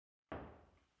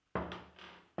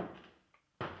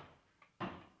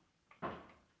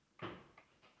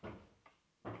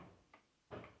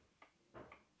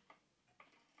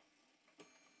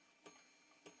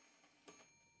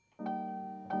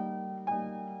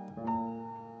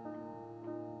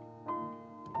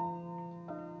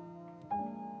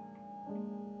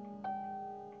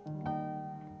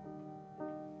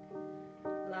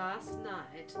last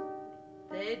night,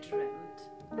 they dreamt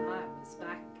I was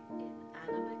back in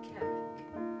Anna-McKerrick.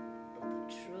 But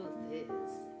the truth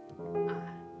is,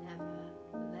 I never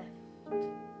left.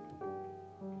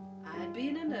 I had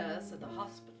been a nurse at the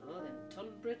hospital in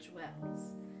Tunbridge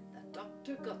Wells that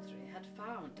Dr. Guthrie had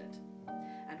founded,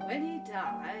 and when he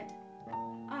died,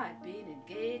 I'd been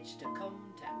engaged to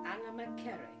come to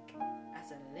Anna-McKerrick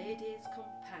as a lady's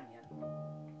companion.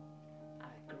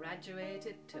 I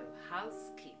graduated to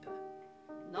housekeeper.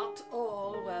 Not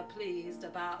all were pleased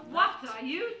about that. What are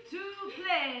you two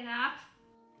playing at?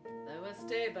 There were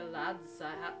stable lads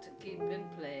I had to keep in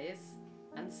place,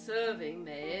 and serving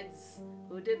maids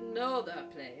who didn't know their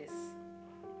place.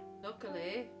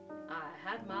 Luckily, I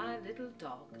had my little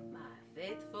dog. My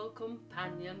faithful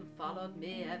companion followed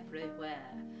me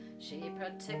everywhere. She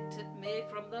protected me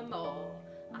from them all.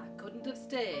 I couldn't have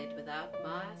stayed without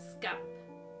my scamp.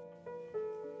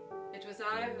 It was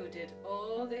I who did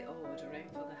all the ordering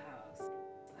for the house.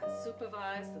 I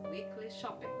supervised the weekly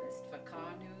shopping list for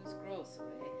Carnew's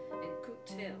grocery in Coot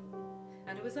Hill,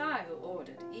 and it was I who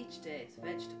ordered each day's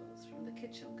vegetables from the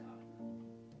kitchen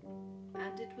garden.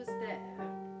 And it was there,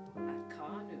 at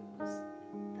Carnew's,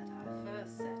 that I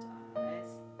first set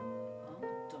eyes on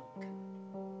Duncan.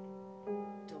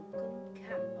 Duncan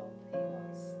Campbell he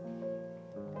was.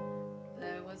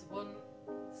 There was one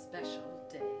special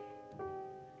day.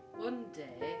 One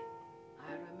day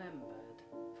I remembered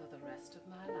for the rest of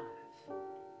my life.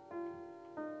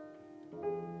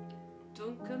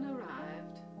 Duncan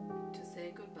arrived to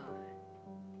say goodbye.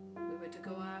 We were to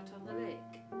go out on the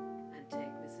lake and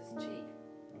take Mrs. G.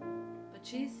 But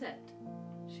she said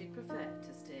she preferred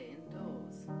to stay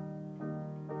indoors.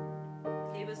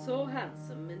 He was so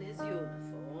handsome in his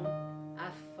uniform,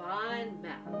 a fine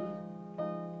man.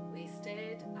 We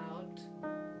stayed out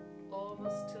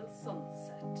almost till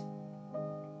sunset.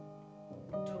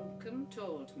 Duncan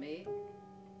told me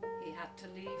he had to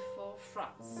leave for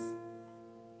France.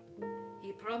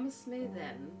 He promised me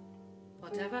then,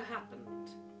 whatever happened,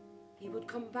 he would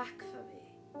come back for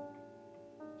me.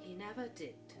 He never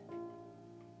did.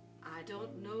 I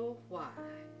don't know why.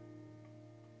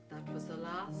 That was the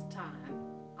last time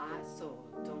I saw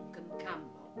Duncan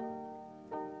Campbell.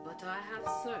 But I have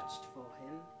searched for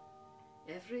him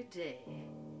every day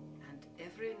and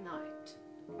every night.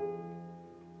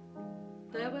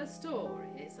 There were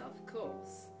stories, of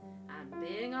course, and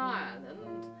being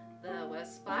Ireland, there were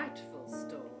spiteful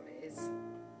stories.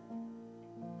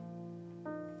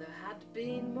 There had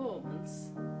been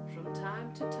moments from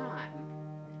time to time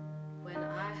when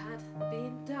I had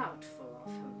been doubtful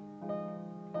of him.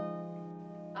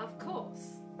 Of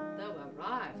course, there were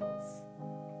rivals.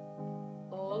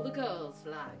 All the girls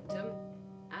liked him,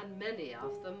 and many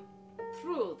of them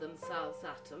threw themselves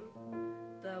at him.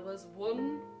 There was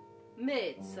one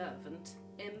maidservant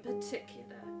in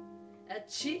particular, a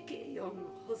cheeky young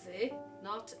hussy.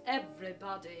 Not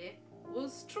everybody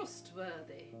was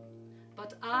trustworthy,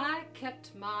 but I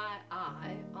kept my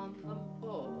eye on them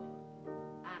all,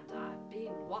 and I've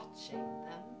been watching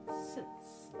them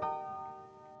since.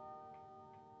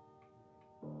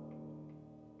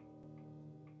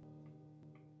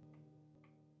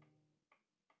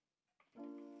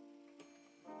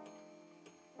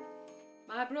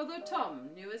 My brother Tom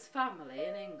knew his family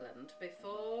in England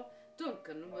before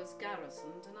Duncan was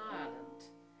garrisoned in Ireland.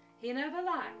 He never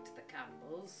liked the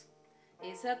Campbells.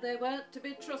 He said they weren't to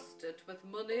be trusted with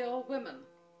money or women.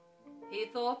 He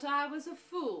thought I was a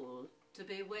fool to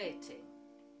be waiting.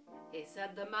 He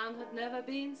said the man had never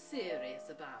been serious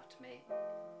about me,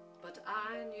 but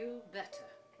I knew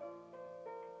better.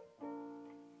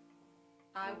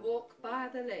 I walk by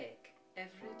the lake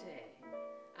every day,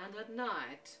 and at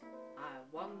night I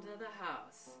wander the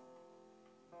house.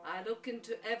 I look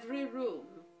into every room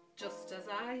just as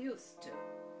I used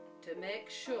to make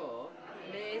sure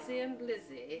Maisie and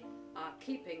Lizzie are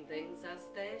keeping things as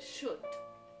they should.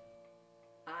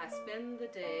 I spend the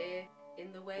day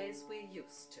in the ways we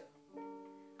used to.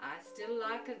 I still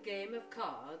like a game of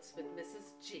cards with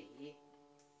Mrs. G.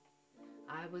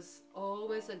 I was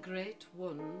always a great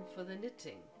one for the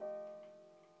knitting.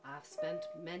 I've spent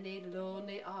many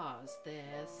lonely hours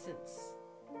there since.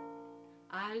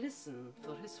 I listen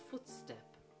for his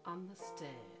footstep on the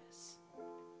stairs.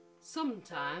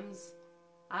 Sometimes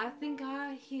I think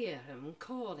I hear him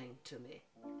calling to me.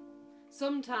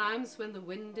 Sometimes when the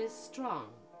wind is strong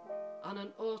on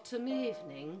an autumn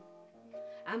evening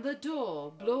and the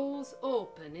door blows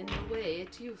open in the way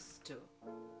it used to,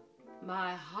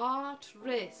 my heart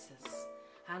races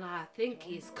and I think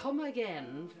he's come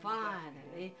again,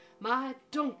 finally. My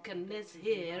Duncan is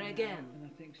here again. And I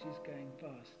think she's going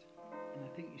fast. And I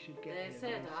think you should get They here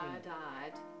said very I soon.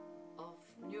 died of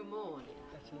pneumonia.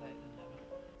 Better late than never.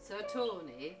 So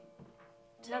Tony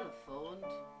telephoned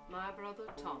my brother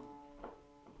Tom.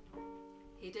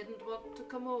 He didn't want to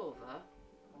come over.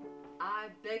 I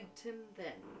begged him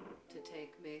then to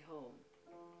take me home.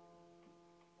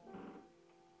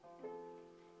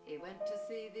 He went to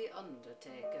see the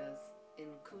undertakers in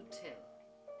Cootill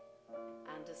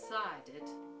and decided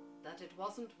that it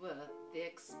wasn't worth the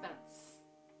expense.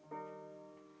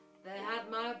 They had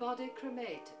my body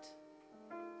cremated.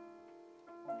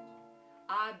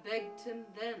 I begged him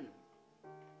then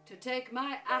to take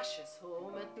my ashes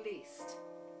home at least.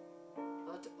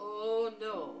 But oh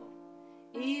no,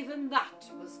 even that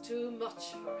was too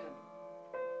much for him.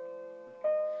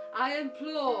 I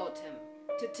implored him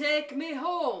to take me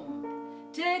home.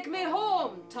 Take me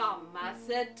home, Tom, I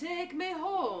said, take me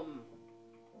home.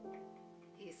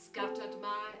 He scattered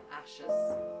my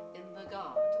ashes in the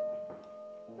garden,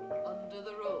 under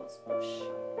the rose bush,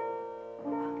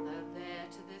 and they're there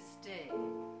to this day.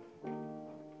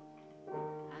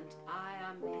 And I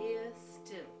am here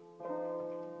still,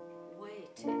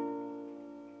 waiting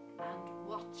and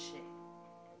watching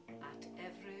at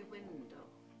every window.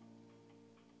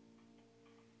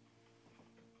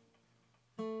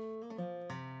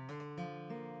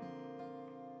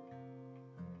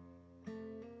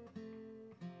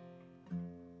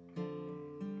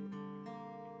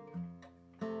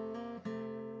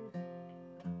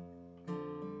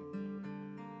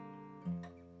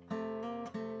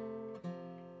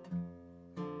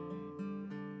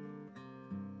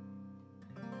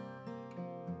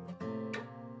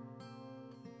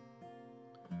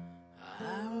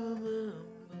 I remember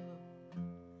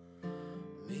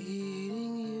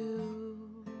meeting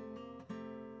you,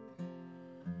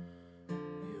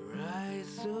 your eyes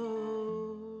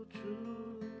so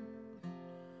true,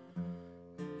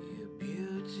 your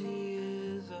beauty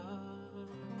is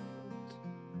art.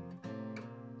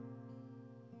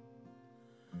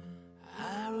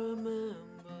 I remember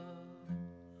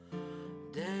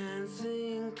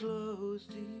dancing close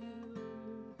to you,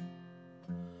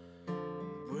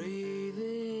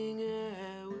 breathing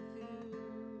air with you,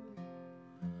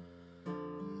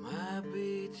 my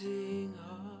beating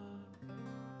heart.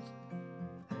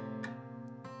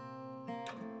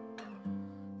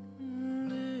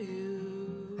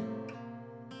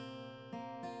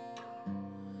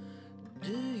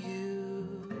 Do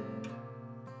you?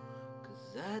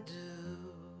 'Cause I do.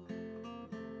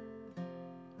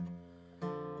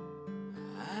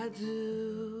 I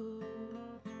do.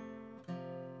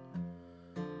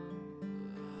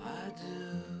 I do.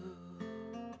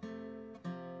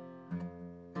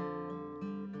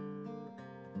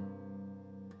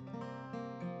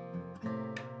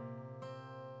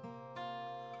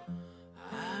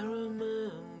 I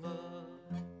remember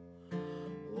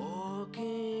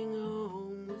walking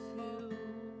home with you,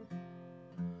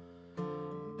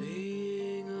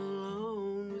 being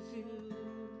alone with you.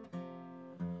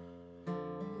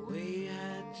 We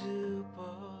had to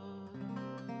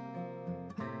part.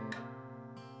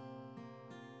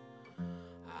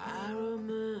 I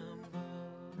remember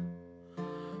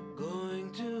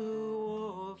going to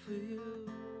war for you,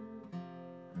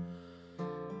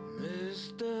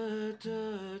 missed a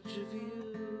touch of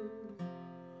you,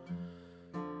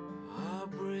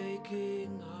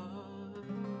 heartbreaking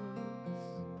hearts.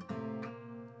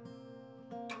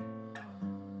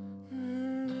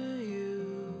 Do you?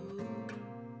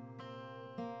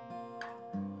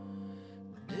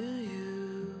 Do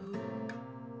you?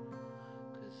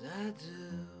 'Cause I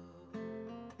do.